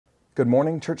Good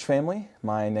morning, church family.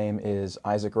 My name is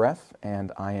Isaac Reff,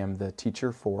 and I am the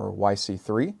teacher for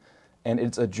YC3. And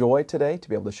it's a joy today to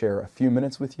be able to share a few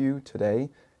minutes with you today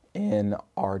in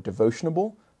our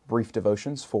devotionable, brief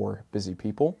devotions for busy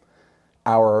people.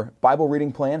 Our Bible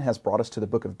reading plan has brought us to the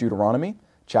book of Deuteronomy,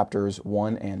 chapters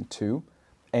 1 and 2.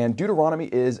 And Deuteronomy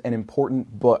is an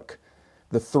important book.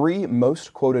 The three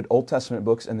most quoted Old Testament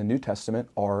books in the New Testament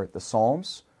are the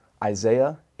Psalms,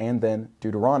 Isaiah, and then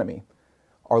Deuteronomy.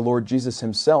 Our Lord Jesus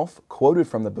himself quoted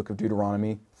from the book of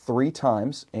Deuteronomy 3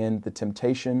 times in the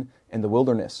temptation in the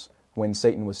wilderness. When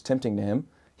Satan was tempting him,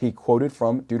 he quoted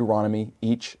from Deuteronomy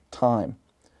each time.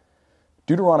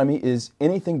 Deuteronomy is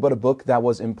anything but a book that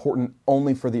was important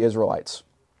only for the Israelites.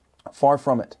 Far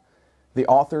from it. The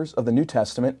authors of the New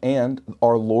Testament and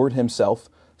our Lord himself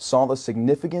saw the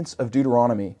significance of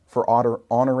Deuteronomy for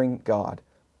honoring God,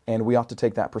 and we ought to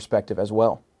take that perspective as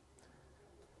well.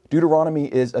 Deuteronomy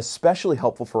is especially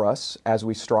helpful for us as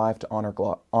we strive to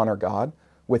honor God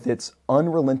with its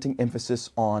unrelenting emphasis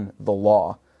on the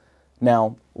law.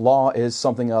 Now, law is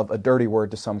something of a dirty word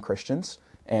to some Christians,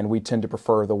 and we tend to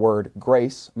prefer the word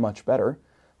grace much better.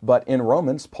 But in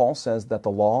Romans, Paul says that the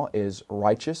law is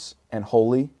righteous and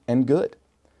holy and good.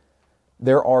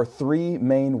 There are three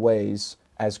main ways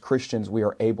as Christians we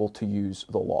are able to use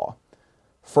the law.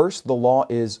 First, the law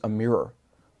is a mirror.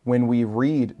 When we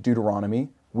read Deuteronomy,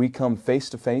 we come face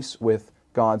to face with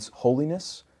God's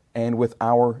holiness and with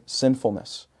our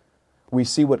sinfulness. We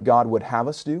see what God would have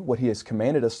us do, what He has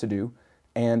commanded us to do,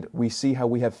 and we see how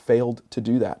we have failed to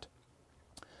do that.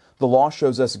 The law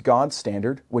shows us God's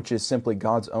standard, which is simply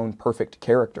God's own perfect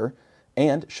character,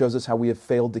 and shows us how we have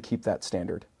failed to keep that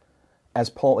standard. As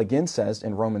Paul again says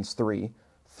in Romans 3,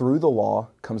 through the law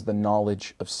comes the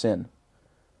knowledge of sin.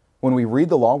 When we read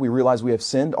the law, we realize we have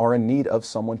sinned, are in need of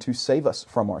someone to save us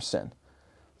from our sin.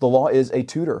 The law is a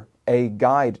tutor, a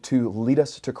guide to lead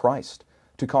us to Christ,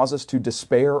 to cause us to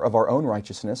despair of our own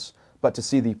righteousness, but to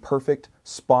see the perfect,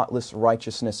 spotless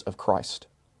righteousness of Christ.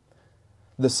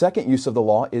 The second use of the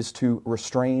law is to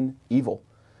restrain evil.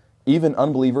 Even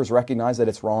unbelievers recognize that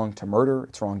it's wrong to murder,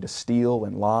 it's wrong to steal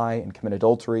and lie and commit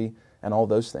adultery and all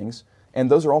those things.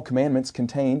 And those are all commandments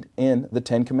contained in the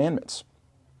Ten Commandments,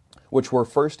 which were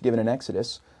first given in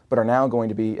Exodus, but are now going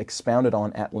to be expounded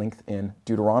on at length in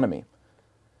Deuteronomy.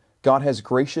 God has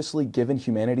graciously given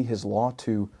humanity His law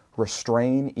to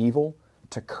restrain evil,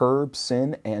 to curb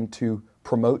sin, and to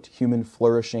promote human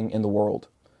flourishing in the world.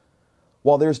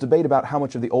 While there's debate about how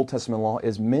much of the Old Testament law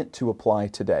is meant to apply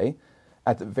today,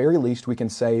 at the very least we can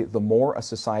say the more a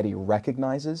society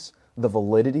recognizes the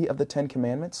validity of the Ten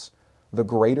Commandments, the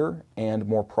greater and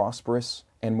more prosperous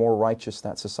and more righteous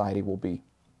that society will be.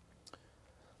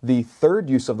 The third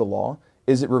use of the law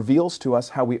is it reveals to us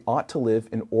how we ought to live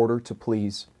in order to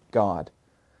please God.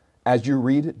 As you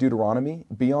read Deuteronomy,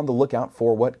 be on the lookout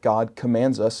for what God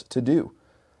commands us to do.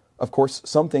 Of course,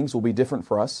 some things will be different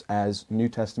for us as New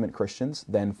Testament Christians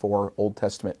than for Old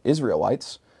Testament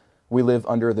Israelites. We live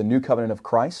under the new covenant of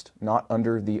Christ, not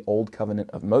under the old covenant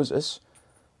of Moses.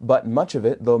 But much of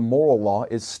it, the moral law,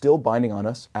 is still binding on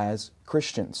us as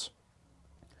Christians.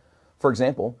 For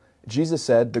example, Jesus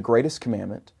said the greatest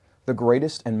commandment, the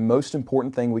greatest and most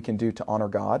important thing we can do to honor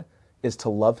God is to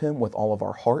love Him with all of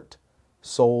our heart,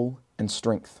 soul, and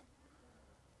strength.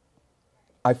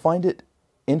 I find it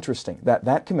interesting that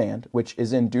that command, which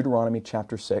is in Deuteronomy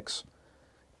chapter 6,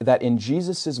 that in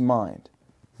Jesus' mind,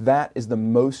 that is the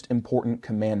most important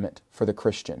commandment for the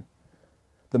Christian.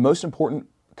 The most important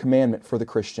commandment for the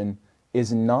Christian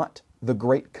is not the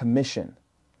Great Commission,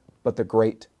 but the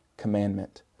Great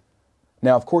Commandment.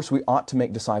 Now, of course, we ought to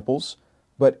make disciples,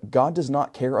 but God does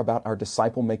not care about our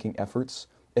disciple-making efforts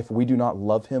if we do not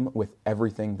love Him with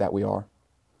everything that we are.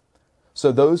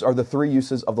 So those are the three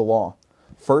uses of the law.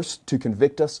 First, to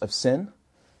convict us of sin.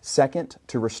 Second,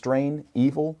 to restrain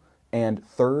evil. And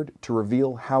third, to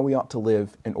reveal how we ought to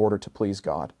live in order to please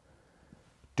God.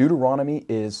 Deuteronomy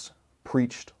is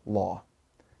preached law.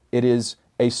 It is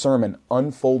a sermon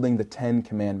unfolding the Ten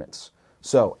Commandments.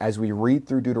 So, as we read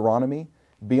through Deuteronomy,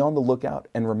 be on the lookout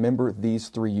and remember these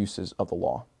three uses of the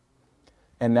law.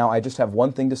 And now I just have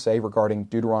one thing to say regarding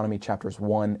Deuteronomy chapters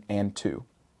 1 and 2.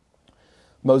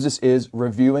 Moses is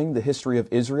reviewing the history of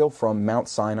Israel from Mount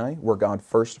Sinai, where God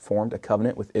first formed a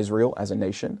covenant with Israel as a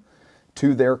nation,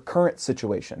 to their current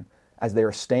situation as they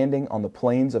are standing on the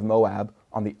plains of Moab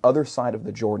on the other side of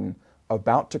the Jordan,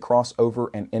 about to cross over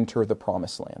and enter the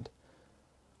Promised Land.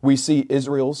 We see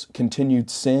Israel's continued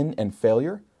sin and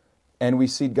failure, and we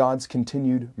see God's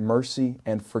continued mercy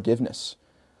and forgiveness.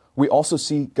 We also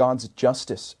see God's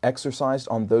justice exercised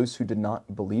on those who did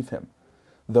not believe Him.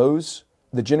 Those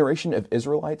The generation of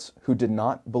Israelites who did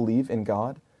not believe in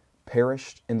God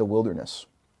perished in the wilderness.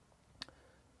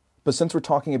 But since we're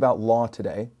talking about law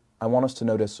today, I want us to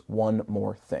notice one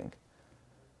more thing.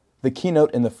 The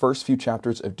keynote in the first few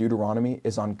chapters of Deuteronomy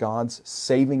is on God's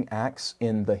saving acts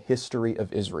in the history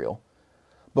of Israel.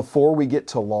 Before we get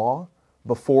to law,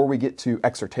 before we get to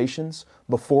exhortations,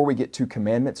 before we get to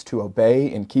commandments to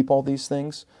obey and keep all these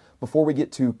things, before we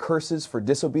get to curses for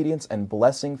disobedience and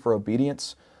blessing for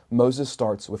obedience, Moses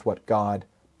starts with what God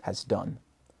has done.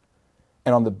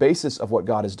 And on the basis of what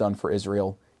God has done for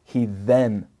Israel, he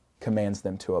then commands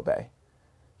them to obey.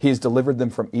 He has delivered them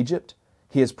from Egypt.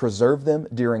 He has preserved them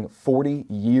during 40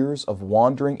 years of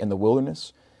wandering in the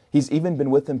wilderness. He's even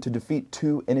been with them to defeat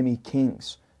 2 enemy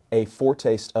kings, a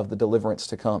foretaste of the deliverance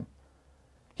to come.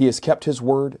 He has kept his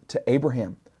word to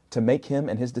Abraham to make him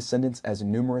and his descendants as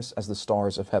numerous as the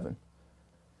stars of heaven.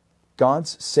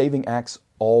 God's saving acts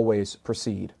always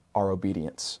precede our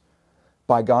obedience.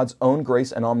 By God's own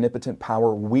grace and omnipotent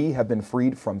power, we have been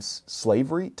freed from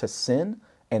slavery to sin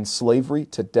and slavery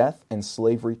to death and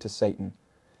slavery to Satan.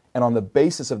 And on the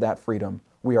basis of that freedom,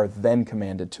 we are then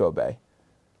commanded to obey.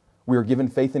 We are given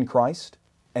faith in Christ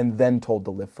and then told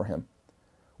to live for him.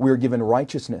 We are given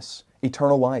righteousness,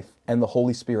 eternal life, and the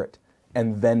Holy Spirit,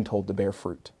 and then told to bear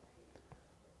fruit.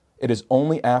 It is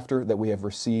only after that we have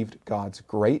received God's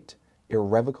great,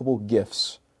 irrevocable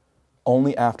gifts,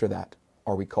 only after that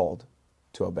are we called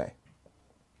to obey.